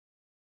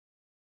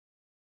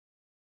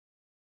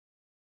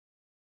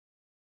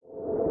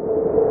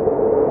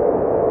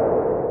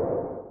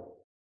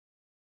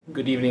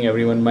Good evening,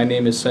 everyone. My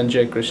name is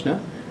Sanjay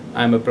Krishna.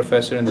 I'm a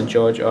professor in the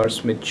George R.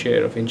 Smith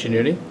Chair of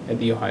Engineering at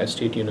The Ohio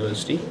State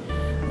University.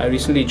 I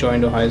recently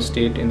joined Ohio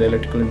State in the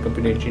Electrical and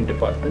Computer Engineering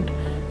Department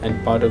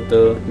and part of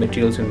the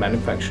Materials and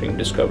Manufacturing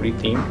Discovery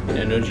Theme in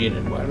Energy and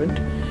Environment.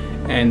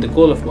 And the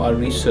goal of our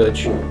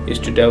research is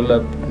to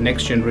develop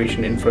next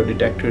generation infrared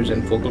detectors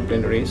and focal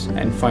plane arrays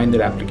and find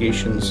their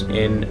applications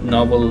in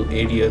novel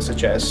areas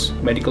such as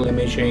medical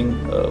imaging,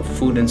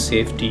 food and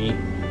safety,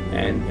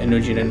 and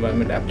energy and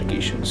environment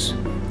applications.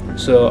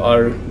 So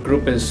our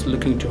group is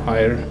looking to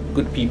hire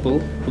good people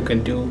who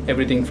can do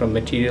everything from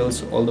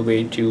materials all the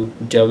way to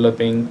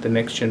developing the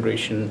next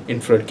generation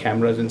infrared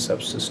cameras and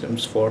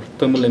subsystems for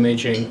thermal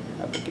imaging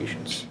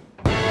applications.